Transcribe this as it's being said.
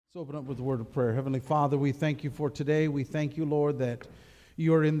Let's open up with a word of prayer. Heavenly Father, we thank you for today. We thank you, Lord, that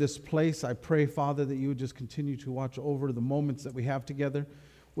you are in this place. I pray, Father, that you would just continue to watch over the moments that we have together.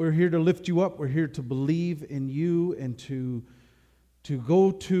 We're here to lift you up. We're here to believe in you and to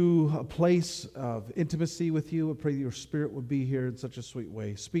go to a place of intimacy with you. I pray that your Spirit would be here in such a sweet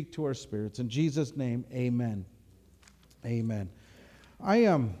way. Speak to our spirits. In Jesus' name, amen. Amen. I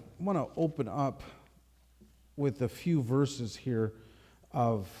want to open up with a few verses here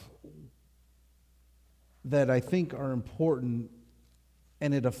that I think are important,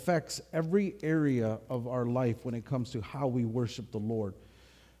 and it affects every area of our life when it comes to how we worship the Lord.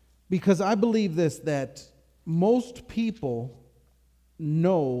 Because I believe this, that most people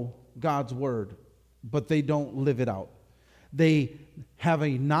know God's word, but they don't live it out. They have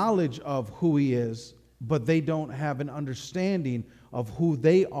a knowledge of who He is, but they don't have an understanding of who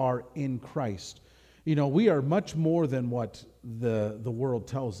they are in Christ. You know, we are much more than what the world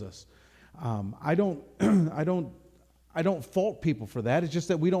tells us. I don't fault people for that. It's just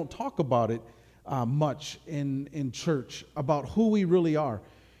that we don't talk about it much in church about who we really are.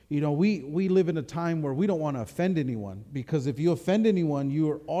 You know, we live in a time where we don't want to offend anyone, because if you offend anyone,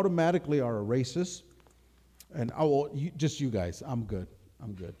 you automatically are a racist. And just you guys, I'm good,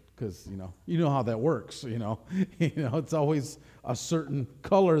 because you know how that works. It's always a certain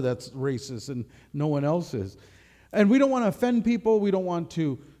color that's racist and no one else is. And we don't want to offend people. We don't want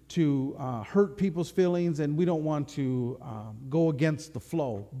to hurt people's feelings, and we don't want to go against the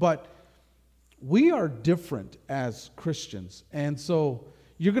flow. But we are different as Christians, and so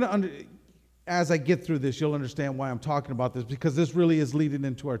you're going to, as I get through this, you'll understand why I'm talking about this, because this really is leading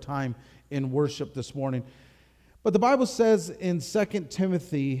into our time in worship this morning. But the Bible says in 2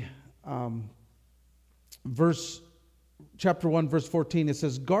 Timothy chapter 1, verse 14, it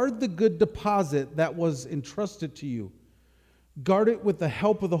says, "Guard the good deposit that was entrusted to you. Guard it with the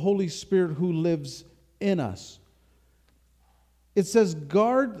help of the Holy Spirit who lives in us." It says,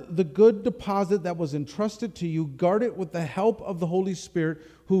 guard the good deposit that was entrusted to you. Guard it with the help of the Holy Spirit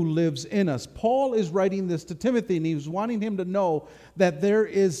who lives in us. Paul is writing this to Timothy, and he's wanting him to know that there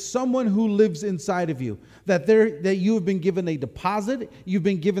is someone who lives inside of you, that you have been given a deposit. You've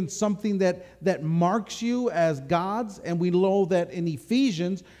been given something that marks you as God's, and we know that in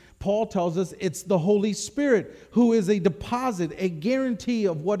Ephesians, Paul tells us it's the Holy Spirit who is a deposit, a guarantee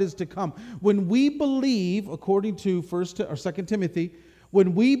of what is to come. When we believe, according to 2 Timothy,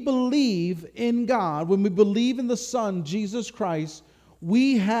 when we believe in God, when we believe in the Son, Jesus Christ,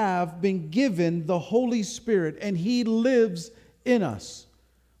 we have been given the Holy Spirit, and He lives in us.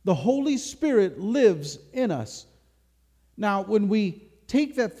 The Holy Spirit lives in us. Now, when we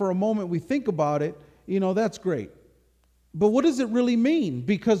take that for a moment, we think about it, that's great. But what does it really mean?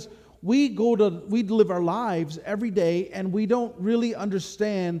 Because we live our lives every day, and we don't really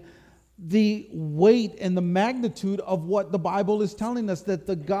understand the weight and the magnitude of what the Bible is telling us, that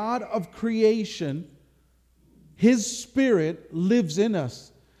the God of creation, His Spirit lives in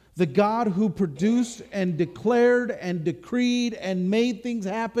us. The God who produced and declared and decreed and made things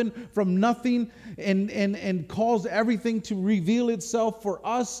happen from nothing and caused everything to reveal itself for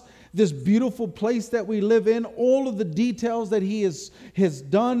us. This beautiful place that we live in, all of the details that He has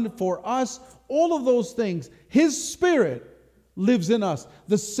done for us, all of those things, His Spirit lives in us.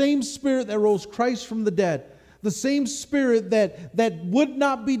 The same Spirit that rose Christ from the dead, the same Spirit that would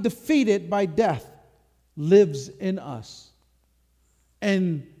not be defeated by death, lives in us.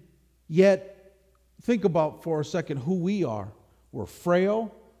 And yet, think about for a second who we are. We're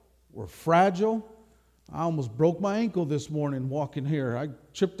frail, we're fragile. I almost broke my ankle this morning walking here. I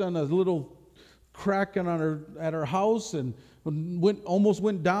tripped on a little crack at our house and almost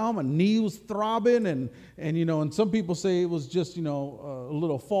went down. My knee was throbbing, and some people say it was just a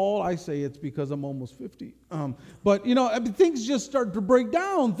little fall. I say it's because I'm almost 50. But things just start to break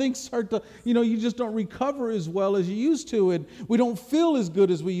down. Things start to you just don't recover as well as you used to, and we don't feel as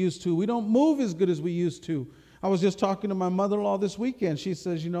good as we used to. We don't move as good as we used to. I was just talking to my mother-in-law this weekend. She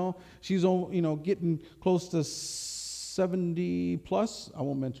says, she's getting close to 70 plus. I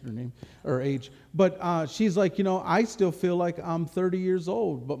won't mention her name or age, but she's like, I still feel like I'm 30 years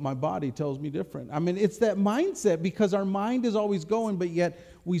old, but my body tells me different. I mean, it's that mindset, because our mind is always going, but yet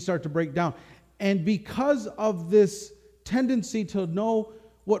we start to break down. And because of this tendency to know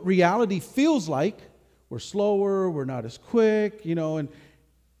what reality feels like, we're slower, we're not as quick, and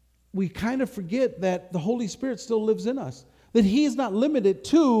we kind of forget that the Holy Spirit still lives in us, that He is not limited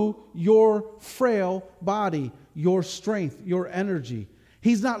to your frail body, your strength, your energy.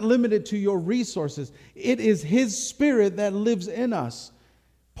 He's not limited to your resources. It is His Spirit that lives in us.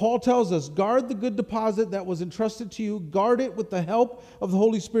 Paul tells us, guard the good deposit that was entrusted to you. Guard it with the help of the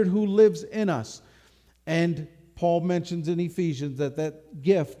Holy Spirit who lives in us. And Paul mentions in Ephesians that that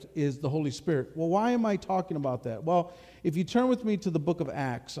gift is the Holy Spirit. Well, why am I talking about that? Well, if you turn with me to the book of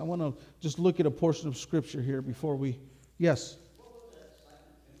Acts, I want to just look at a portion of Scripture here before we... Yes.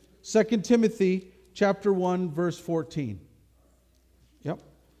 2 Timothy chapter 1, verse 14. Yep.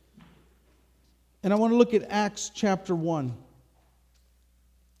 And I want to look at Acts chapter 1.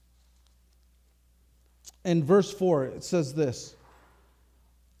 And verse 4, it says this.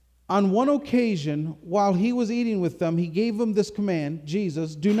 On one occasion, while he was eating with them, he gave them this command,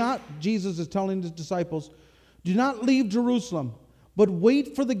 Jesus is telling his disciples, do not leave Jerusalem, but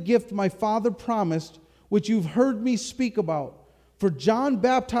wait for the gift my Father promised, which you've heard me speak about. For John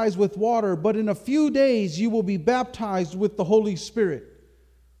baptized with water, but in a few days you will be baptized with the Holy Spirit.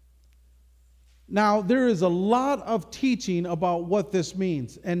 Now, there is a lot of teaching about what this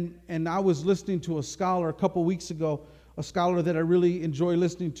means. And I was listening to a scholar a couple weeks ago, a scholar that I really enjoy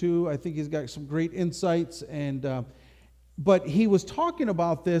listening to. I think he's got some great insights. But he was talking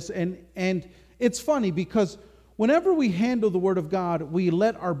about this, and it's funny because whenever we handle the Word of God, we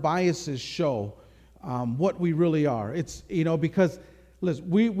let our biases show what we really are. It's, because, listen,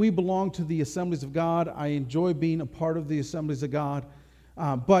 we belong to the Assemblies of God. I enjoy being a part of the Assemblies of God.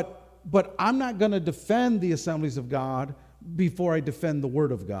 But I'm not going to defend the Assemblies of God before I defend the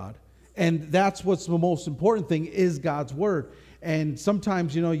Word of God. And that's what's the most important thing is God's Word. And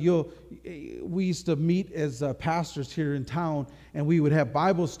sometimes, we used to meet as pastors here in town, and we would have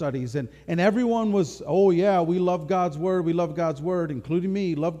Bible studies. And everyone was, oh, yeah, we love God's Word. We love God's Word, including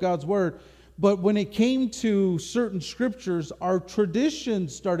me, love God's Word. But when it came to certain scriptures, our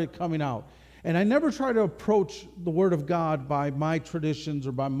traditions started coming out. And I never try to approach the Word of God by my traditions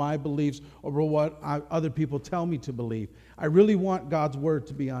or by my beliefs or what other people tell me to believe. I really want God's Word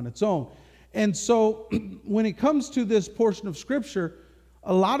to be on its own. And so when it comes to this portion of Scripture,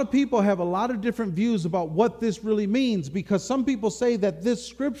 a lot of people have a lot of different views about what this really means, because some people say that this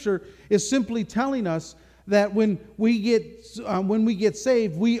Scripture is simply telling us that when we get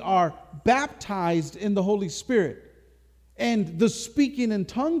saved, we are baptized in the Holy Spirit. And the speaking in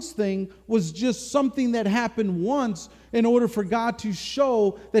tongues thing was just something that happened once in order for God to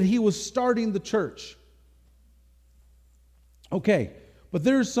show that He was starting the church. Okay, but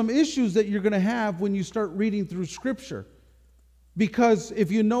there's some issues that you're going to have when you start reading through Scripture. Because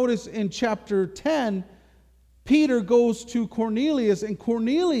if you notice in chapter 10, Peter goes to Cornelius, and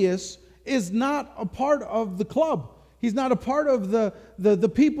Cornelius is not a part of the club. He's not a part of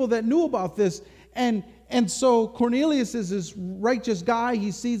the people that knew about this. And so Cornelius is this righteous guy.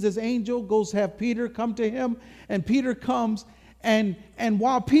 He sees this angel, goes have Peter come to him, and Peter comes. And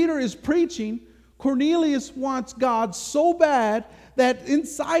while Peter is preaching, Cornelius wants God so bad that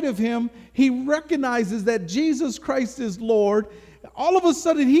inside of him, he recognizes that Jesus Christ is Lord. All of a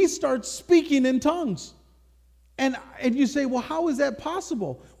sudden, he starts speaking in tongues. And you say, well, how is that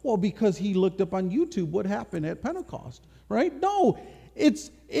possible? Well, because he looked up on YouTube what happened at Pentecost, right? No,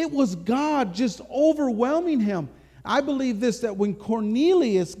 it was God just overwhelming him. I believe this, that when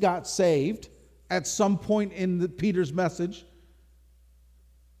Cornelius got saved at some point in Peter's message,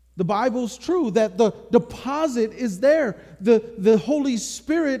 the Bible's true that the deposit is there. The Holy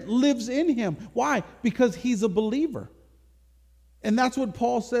Spirit lives in him. Why? Because he's a believer. And that's what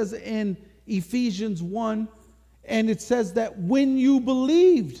Paul says in Ephesians 1. And it says that when you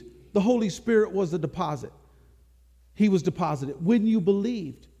believed, the Holy Spirit was a deposit. He was deposited when you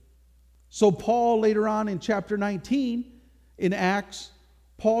believed. So Paul later on in chapter 19 in Acts,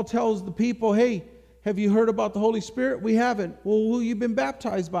 Paul tells the people, hey, have you heard about the Holy Spirit? We haven't. Well, who you been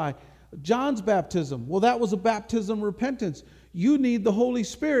baptized by? John's baptism. Well, that was a baptism of repentance. You need the Holy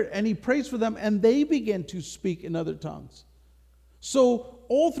Spirit. And he prays for them, and they begin to speak in other tongues. So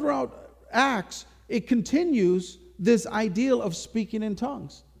all throughout Acts, it continues this ideal of speaking in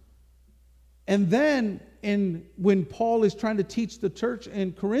tongues. And then when Paul is trying to teach the church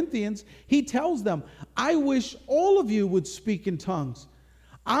in Corinthians, he tells them, I wish all of you would speak in tongues.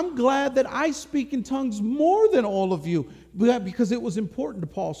 I'm glad that I speak in tongues more than all of you, because it was important to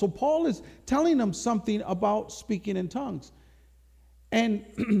Paul. So Paul is telling them something about speaking in tongues.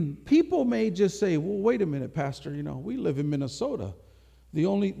 And people may just say, well, wait a minute, Pastor, we live in Minnesota. The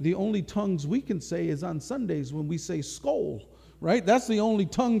only tongues we can say is on Sundays when we say skol, right? That's the only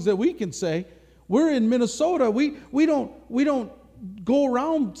tongues that we can say. We're in Minnesota. We don't go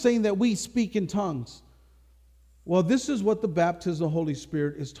around saying that we speak in tongues. Well, this is what the baptism of the Holy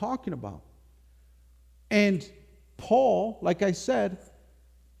Spirit is talking about. And Paul, like I said,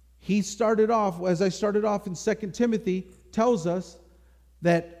 he started off, as I started off in 2 Timothy, tells us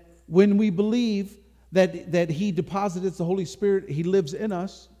that when we believe that he deposited the Holy Spirit, he lives in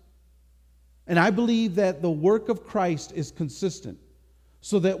us. And I believe that the work of Christ is consistent.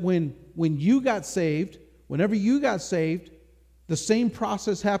 So that when you got saved, whenever you got saved, the same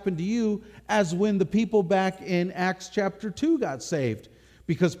process happened to you as when the people back in Acts chapter 2 got saved.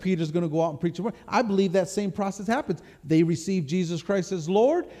 Because Peter's going to go out and preach the word. I believe that same process happens. They receive Jesus Christ as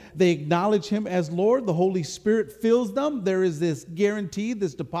Lord. They acknowledge him as Lord. The Holy Spirit fills them. There is this guarantee,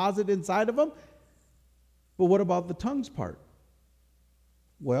 this deposit inside of them. But what about the tongues part?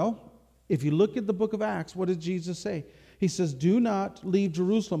 Well, if you look at the book of Acts, what did Jesus say? He says, do not leave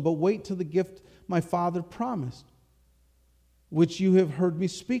Jerusalem, but wait till the gift my Father promised, which you have heard me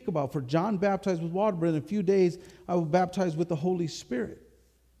speak about. For John baptized with water, but in a few days I will baptize with the Holy Spirit.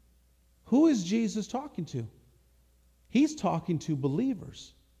 Who is Jesus talking to? He's talking to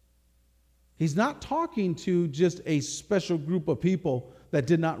believers. He's not talking to just a special group of people that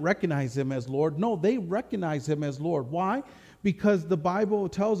did not recognize him as Lord. No, they recognize him as Lord. Why? Because the Bible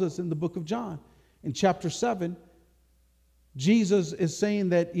tells us in the book of John, in chapter 7, Jesus is saying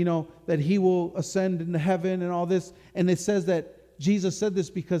that, that he will ascend into heaven and all this. And it says that Jesus said this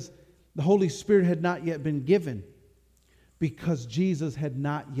because the Holy Spirit had not yet been given, because Jesus had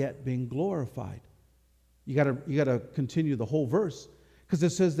not yet been glorified. You gotta continue the whole verse, because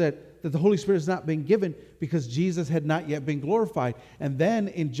it says that the Holy Spirit has not been given because Jesus had not yet been glorified. And then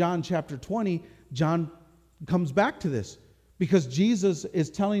in John chapter 20, John comes back to this, because Jesus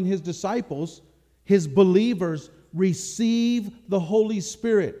is telling his disciples, his believers, receive the Holy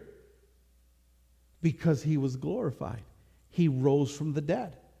Spirit, because he was glorified. He rose from the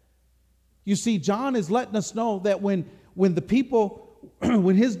dead. You see, John is letting us know that when the people,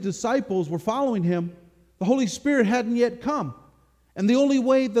 when his disciples were following him, the Holy Spirit hadn't yet come. And the only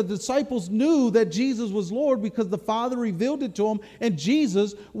way the disciples knew that Jesus was Lord, because the Father revealed it to them and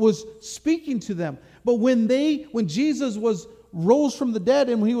Jesus was speaking to them. But when Jesus rose from the dead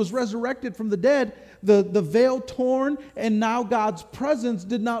and when he was resurrected from the dead, the veil torn, and now God's presence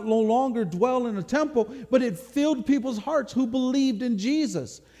did not no longer dwell in a temple, but it filled people's hearts who believed in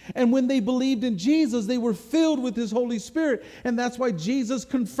Jesus. And when they believed in Jesus, they were filled with his Holy Spirit. And that's why Jesus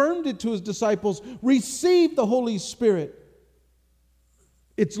confirmed it to his disciples, receive the Holy Spirit.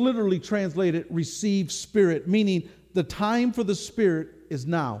 It's literally translated, receive Spirit, meaning the time for the Spirit is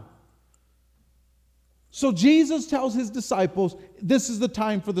now. So Jesus tells his disciples, this is the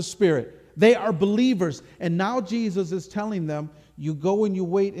time for the Spirit. They are believers. And now Jesus is telling them, you go and you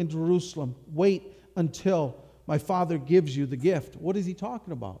wait in Jerusalem. Wait until my Father gives you the gift. What is he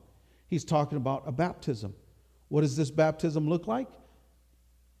talking about? He's talking about a baptism. What does this baptism look like?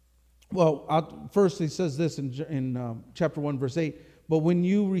 Well, first he says this in chapter 1, verse 8. But when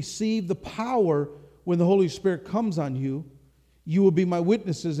you receive the power, when the Holy Spirit comes on you, you will be my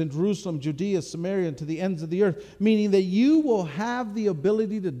witnesses in Jerusalem, Judea, Samaria, and to the ends of the earth. Meaning that you will have the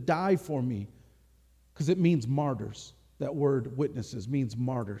ability to die for me. Because it means martyrs. That word witnesses means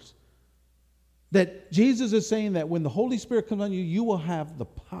martyrs. That Jesus is saying that when the Holy Spirit comes on you, you will have the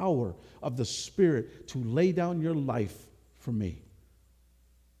power of the Spirit to lay down your life for me.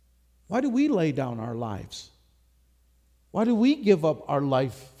 Why do we lay down our lives? Why do we give up our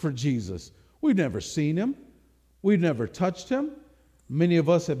life for Jesus? We've never seen him. We've never touched him. Many of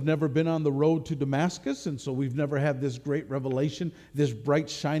us have never been on the road to Damascus, and so we've never had this great revelation, this bright,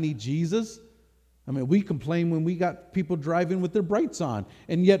 shiny Jesus. I mean, we complain when we got people driving with their brights on,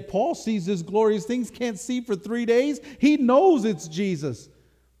 and yet Paul sees this glorious things, can't see for 3 days. He knows it's Jesus.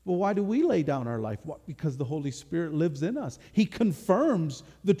 Well, why do we lay down our life? What? Because the Holy Spirit lives in us. He confirms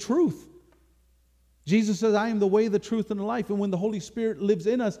the truth. Jesus says, I am the way, the truth, and the life. And when the Holy Spirit lives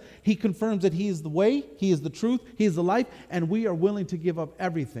in us, he confirms that he is the way, he is the truth, he is the life, and we are willing to give up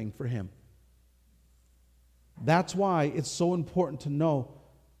everything for him. That's why it's so important to know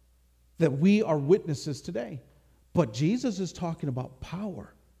that we are witnesses today. But Jesus is talking about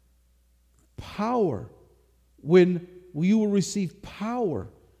power. Power. When you will receive power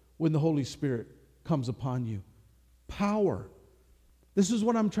when the Holy Spirit comes upon you. Power. This is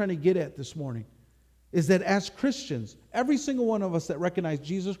what I'm trying to get at this morning. Is that as Christians, every single one of us that recognize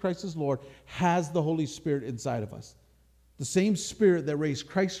Jesus Christ as Lord has the Holy Spirit inside of us. The same Spirit that raised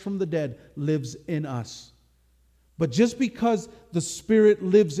Christ from the dead lives in us. But just because the Spirit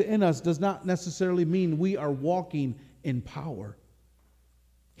lives in us does not necessarily mean we are walking in power.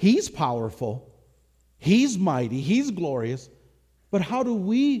 He's powerful. He's mighty. He's glorious. But how do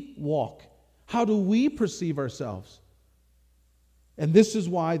we walk? How do we perceive ourselves? And this is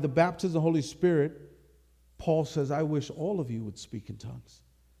why the baptism of the Holy Spirit, Paul says, I wish all of you would speak in tongues.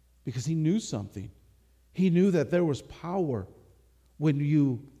 Because he knew something. He knew that there was power when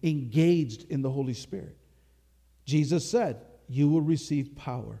you engaged in the Holy Spirit. Jesus said, you will receive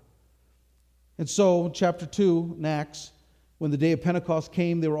power. And so, chapter 2 in Acts, when the day of Pentecost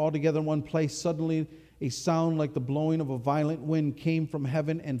came, they were all together in one place. Suddenly, a sound like the blowing of a violent wind came from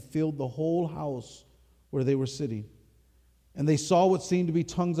heaven and filled the whole house where they were sitting. And they saw what seemed to be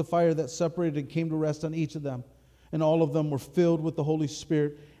tongues of fire that separated and came to rest on each of them. And all of them were filled with the Holy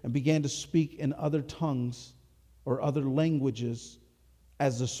Spirit and began to speak in other tongues or other languages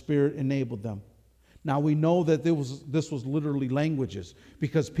as the Spirit enabled them. Now we know that this was literally languages,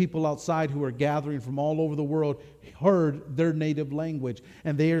 because people outside who are gathering from all over the world heard their native language.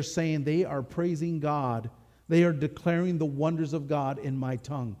 And they are saying they are praising God. They are declaring the wonders of God in my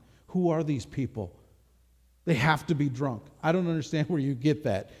tongue. Who are these people? They have to be drunk. I don't understand where you get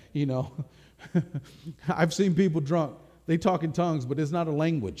that, you know. I've seen people drunk. They talk in tongues, but it's not a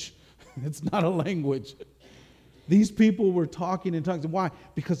language. It's not a language. These people were talking in tongues. Why?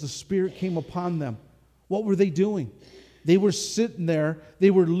 Because the Spirit came upon them. What were they doing? They were sitting there.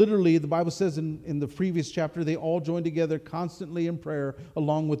 They were literally, the Bible says in the previous chapter, they all joined together constantly in prayer,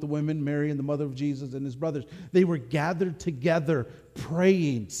 along with the women, Mary and the mother of Jesus and his brothers. They were gathered together,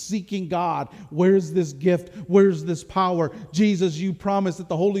 praying, seeking God. Where's this gift? Where's this power? Jesus, you promised that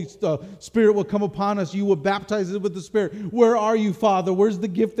the Holy Spirit will come upon us. You will baptize us with the Spirit. Where are you, Father? Where's the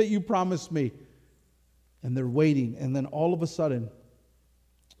gift that you promised me? And they're waiting. And then all of a sudden,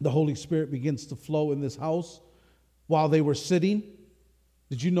 the Holy Spirit begins to flow in this house. While they were sitting,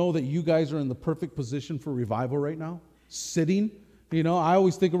 did you know that you guys are in the perfect position for revival right now? Sitting. You know, I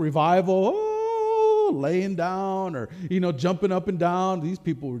always think of revival, laying down or, jumping up and down. These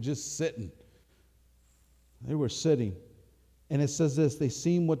people were just sitting. They were sitting. And it says this, they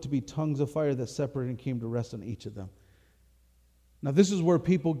seemed what to be tongues of fire that separated and came to rest on each of them. Now, this is where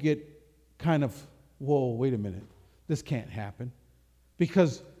people get kind of, whoa, wait a minute. This can't happen.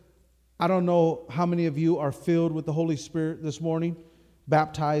 Because I don't know how many of you are filled with the Holy Spirit this morning,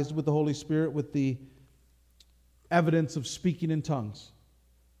 baptized with the Holy Spirit with the evidence of speaking in tongues.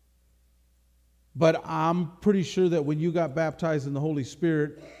 But I'm pretty sure that when you got baptized in the Holy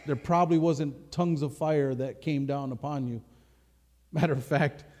Spirit, there probably wasn't tongues of fire that came down upon you. Matter of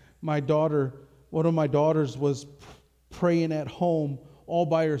fact, one of my daughters was praying at home all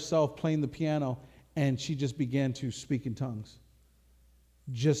by herself, playing the piano, and she just began to speak in tongues.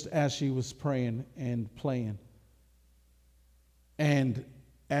 Just as she was praying and playing. And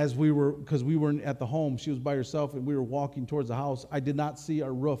as because we were at the home, she was by herself and we were walking towards the house, I did not see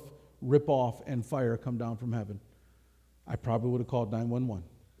our roof rip off and fire come down from heaven. I probably would have called 911.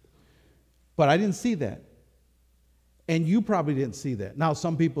 But I didn't see that. And you probably didn't see that. Now,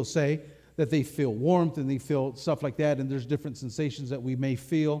 some people say that they feel warmth and they feel stuff like that, and there's different sensations that we may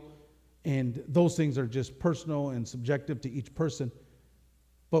feel, and those things are just personal and subjective to each person.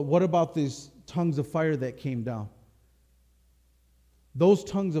 But what about these tongues of fire that came down? Those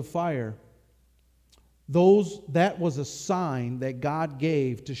tongues of fire, that was a sign that God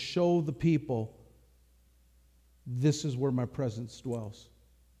gave to show the people, this is where my presence dwells.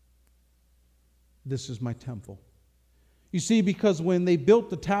 This is my temple. You see, because when they built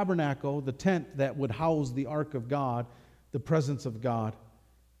the tabernacle, the tent that would house the ark of God, the presence of God,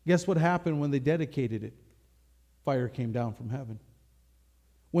 guess what happened when they dedicated it? Fire came down from heaven.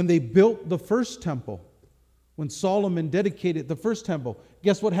 When they built the first temple, when Solomon dedicated the first temple,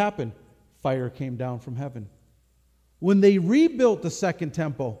 guess what happened? Fire came down from heaven. When they rebuilt the second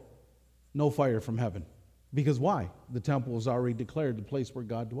temple, no fire from heaven. Because why? The temple was already declared the place where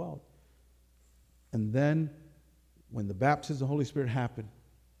God dwelled. And then, when the baptism of the Holy Spirit happened,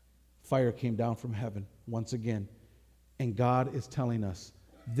 fire came down from heaven once again. And God is telling us,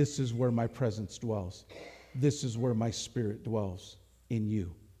 this is where my presence dwells. This is where my Spirit dwells in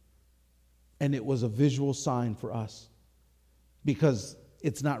you. And it was a visual sign for us, because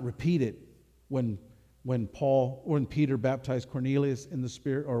it's not repeated when Peter baptized Cornelius in the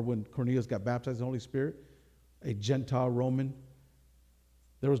Spirit, or when Cornelius got baptized in the Holy Spirit, a Gentile Roman.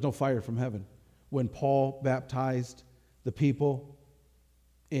 There was no fire from heaven. When Paul baptized the people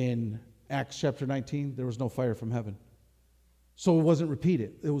in Acts chapter 19, there was no fire from heaven. So it wasn't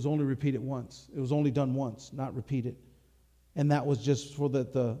repeated. It was only repeated once. It was only done once, not repeated. And that was just so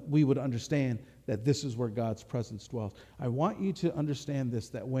that we would understand that this is where God's presence dwells. I want you to understand this,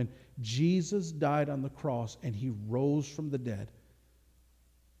 that when Jesus died on the cross and he rose from the dead,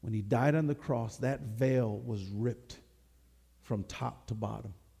 when he died on the cross, that veil was ripped from top to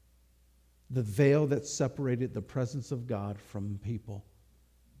bottom. The veil that separated the presence of God from people,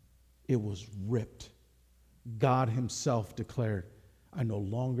 it was ripped. God himself declared, I no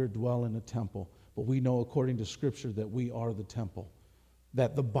longer dwell in a temple. But we know according to Scripture that we are the temple.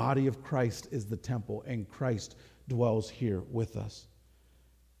 that the body of Christ is the temple and Christ dwells here with us.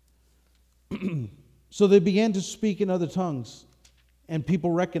 So they began to speak in other tongues, and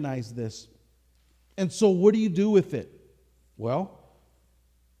people recognized this. And so what do you do with it? Well,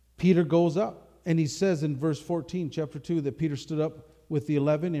 Peter goes up, and he says in verse 14, chapter 2, that Peter stood up with the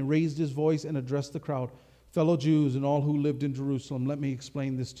 11 and raised his voice and addressed the crowd. Fellow Jews and all who lived in Jerusalem, let me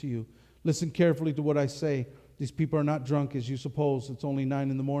explain this to you. Listen carefully to what I say. These people are not drunk as you suppose. It's only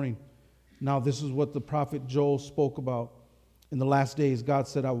 9 a.m. Now this is what the prophet Joel spoke about. In the last days, God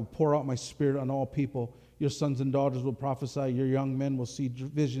said, I will pour out my spirit on all people. Your sons and daughters will prophesy. Your young men will see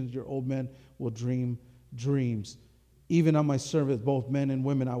visions. Your old men will dream dreams. Even on my servants, both men and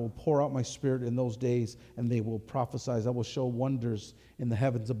women, I will pour out my spirit in those days, and they will prophesy. I will show wonders in the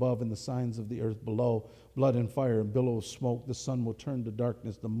heavens above and the signs of the earth below, blood and fire and billow of smoke. The sun will turn to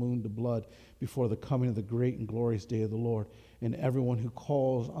darkness, the moon to blood, before the coming of the great and glorious day of the Lord. And everyone who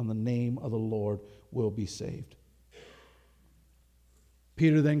calls on the name of the Lord will be saved.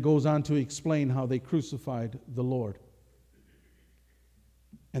 Peter then goes on to explain how they crucified the Lord.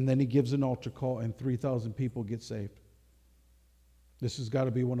 And then he gives an altar call, and 3,000 people get saved. This has got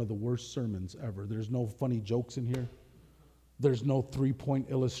to be one of the worst sermons ever. There's no funny jokes in here. There's no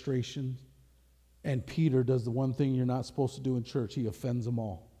three-point illustrations. And Peter does the one thing you're not supposed to do in church. He offends them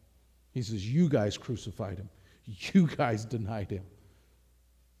all. He says, you guys crucified him. You guys denied him.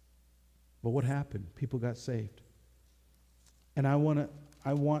 But what happened? People got saved. And I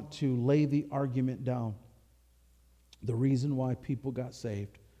want to lay the argument down. The reason why people got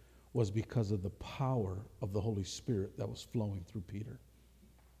saved was because of the power of the Holy Spirit that was flowing through Peter.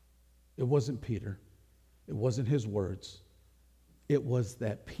 It wasn't Peter. It wasn't his words. It was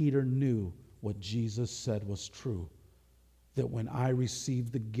that Peter knew what Jesus said was true. That when I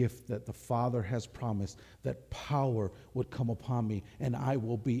received the gift that the Father has promised, that power would come upon me, and I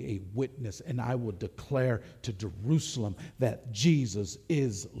will be a witness, and I will declare to Jerusalem that Jesus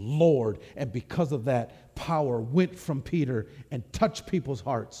is Lord. And because of that, power went from Peter and touched people's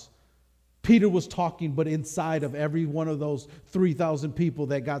hearts. Peter was talking, but inside of every one of those 3,000 people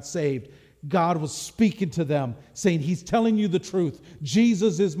that got saved, God was speaking to them, saying, He's telling you the truth.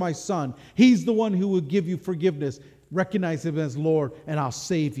 Jesus is my son. He's the one who will give you forgiveness. Recognize him as Lord, and I'll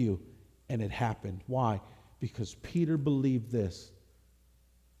save you. And it happened. Why? Because Peter believed this,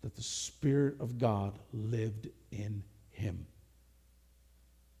 that the Spirit of God lived in him.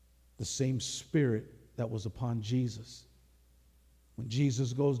 The same Spirit that was upon Jesus. When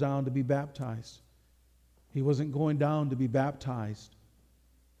Jesus goes down to be baptized, he wasn't going down to be baptized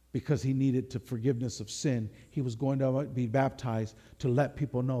because he needed forgiveness of sin. He was going to be baptized to let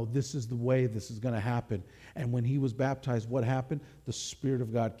people know this is the way this is going to happen. And when he was baptized, what happened? The Spirit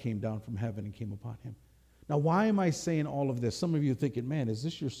of God came down from heaven and came upon him. Now, why am I saying all of this? Some of you are thinking, man, is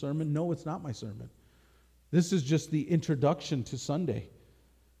this your sermon? No, it's not my sermon. This is just the introduction to Sunday.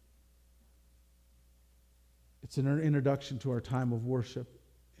 It's an introduction to our time of worship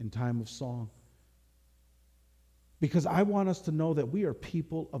and time of song. Because I want us to know that we are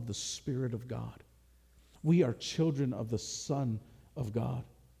people of the Spirit of God. We are children of the Son of God.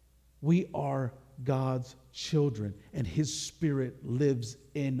 We are God's children, and His Spirit lives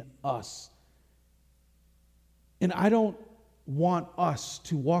in us. And I don't want us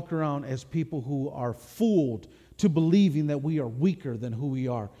to walk around as people who are fooled to believing that we are weaker than who we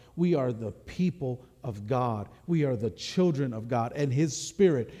are. We are the people of God. We are the children of God, and His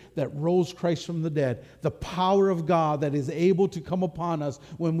Spirit that rose Christ from the dead, the power of God that is able to come upon us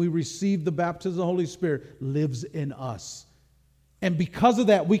when we receive the baptism of the Holy Spirit lives in us. And because of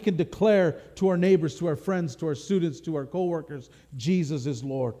that, we can declare to our neighbors, to our friends, to our students, to our co-workers, Jesus is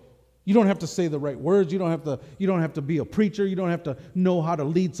Lord. You don't have to say the right words. You don't have to be a preacher. You don't have to know how to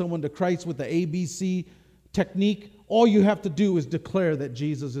lead someone to Christ with the ABC technique. All you have to do is declare that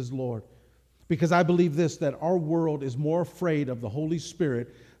Jesus is Lord. Because I believe this, that our world is more afraid of the Holy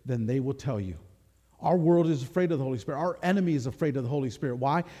Spirit than they will tell you. Our world is afraid of the Holy Spirit. Our enemy is afraid of the Holy Spirit.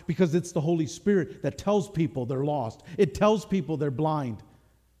 Why? Because it's the Holy Spirit that tells people they're lost. It tells people they're blind.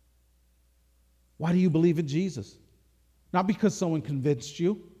 Why do you believe in Jesus? Not because someone convinced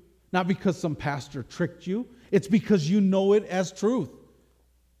you. Not because some pastor tricked you. It's because you know it as truth.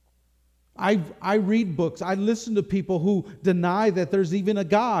 I read books. I listen to people who deny that there's even a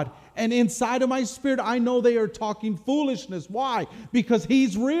God. And inside of my spirit, I know they are talking foolishness. Why? Because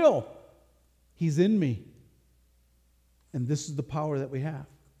He's real. He's in me. And this is the power that we have.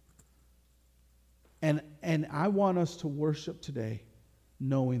 And I want us to worship today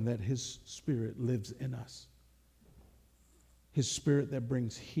knowing that His Spirit lives in us. His Spirit that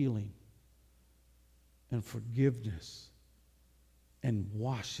brings healing and forgiveness and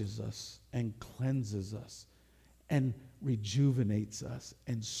washes us and cleanses us and rejuvenates us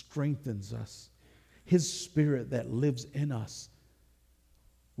and strengthens us. His Spirit that lives in us.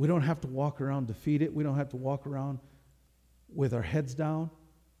 We don't have to walk around defeated. We don't have to walk around with our heads down.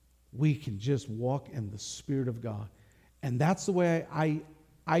 We can just walk in the Spirit of God. And that's the way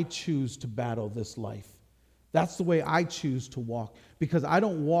I choose to battle this life. That's the way I choose to walk, because I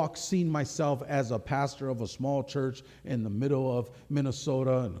don't walk seeing myself as a pastor of a small church in the middle of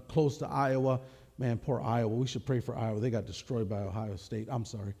Minnesota and close to Iowa. Man, poor Iowa. We should pray for Iowa. They got destroyed by Ohio State. I'm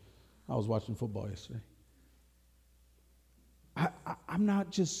sorry. I was watching football yesterday. I'm not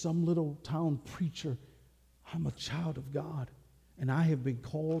just some little town preacher. I'm a child of God, and I have been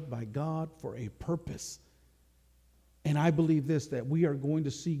called by God for a purpose. And I believe this, that we are going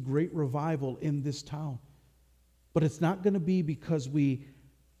to see great revival in this town. But it's not going to be because we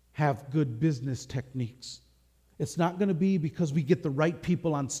have good business techniques. It's not going to be because we get the right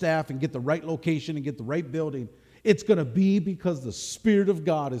people on staff and get the right location and get the right building. It's going to be because the Spirit of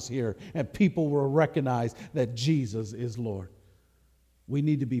God is here and people will recognize that Jesus is Lord. We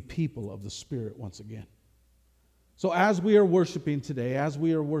need to be people of the Spirit once again. So as we are worshiping today,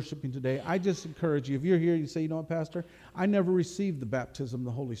 I just encourage you, if you're here, you say, you know what, Pastor, I never received the baptism of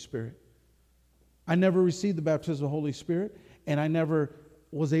the Holy Spirit. I never received the baptism of the Holy Spirit, and I never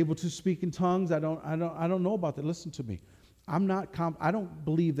was able to speak in tongues. I don't know about that. Listen to me. I don't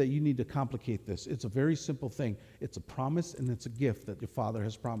believe that you need to complicate this. It's a very simple thing. It's a promise and it's a gift that your Father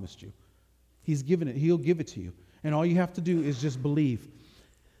has promised you. He's given it. He'll give it to you. And all you have to do is just believe.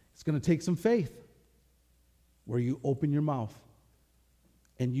 It's going to take some faith where you open your mouth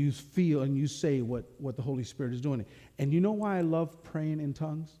and you feel and you say what the Holy Spirit is doing. And you know why I love praying in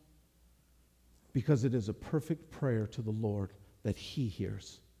tongues? Because it is a perfect prayer to the Lord that He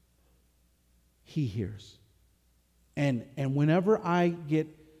hears. He hears. And whenever I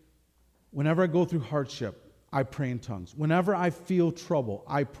go through hardship, I pray in tongues. Whenever I feel trouble,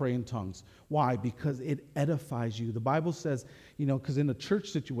 I pray in tongues. Why? Because it edifies you. The Bible says, because in a church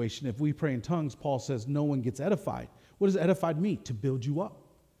situation, if we pray in tongues, Paul says no one gets edified. What does edified mean? To build you up.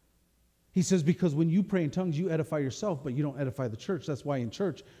 He says, because when you pray in tongues, you edify yourself, but you don't edify the church. That's why in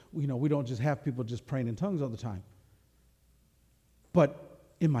church, we don't just have people just praying in tongues all the time. But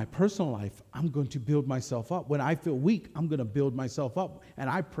in my personal life, I'm going to build myself up. When I feel weak, I'm going to build myself up, and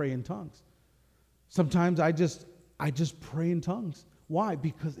I pray in tongues. Sometimes I just pray in tongues. Why?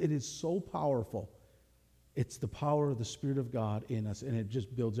 Because it is so powerful. It's the power of the Spirit of God in us, and it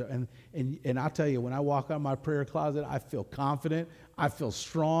just builds up. And I'll tell you, when I walk out of my prayer closet, I feel confident, I feel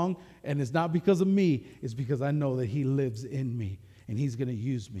strong, and it's not because of me, it's because I know that He lives in me, and He's going to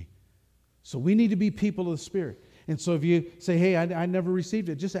use me. So we need to be people of the Spirit. And so if you say, hey, I never received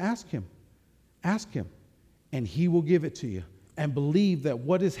it, just ask Him. Ask Him, and He will give it to you. And believe that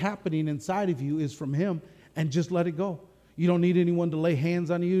what is happening inside of you is from Him, and just let it go. You don't need anyone to lay hands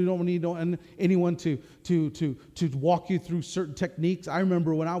on you. You don't need anyone to walk you through certain techniques. I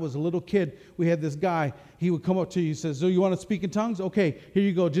remember when I was a little kid, we had this guy. He would come up to you and says, so you want to speak in tongues? Okay, here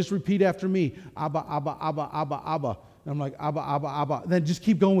you go. Just repeat after me. Abba, Abba, Abba, Abba, Abba. And I'm like, Abba, Abba, Abba. Then just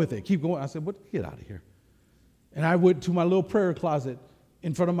keep going with it. Keep going. I said, get out of here. And I went to my little prayer closet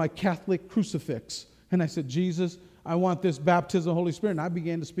in front of my Catholic crucifix. And I said, Jesus, I want this baptism of the Holy Spirit. And I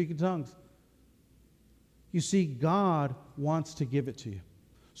began to speak in tongues. You see, God wants to give it to you.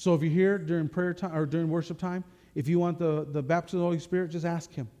 So if you're here during prayer time or during worship time, if you want the baptism of the Holy Spirit, just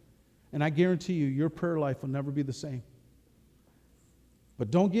ask Him. And I guarantee you, your prayer life will never be the same.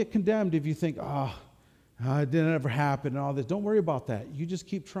 But don't get condemned if you think, it didn't ever happen and all this. Don't worry about that. You just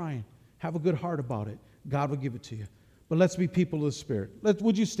keep trying. Have a good heart about it. God will give it to you. But let's be people of the Spirit.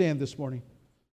 Would you stand this morning?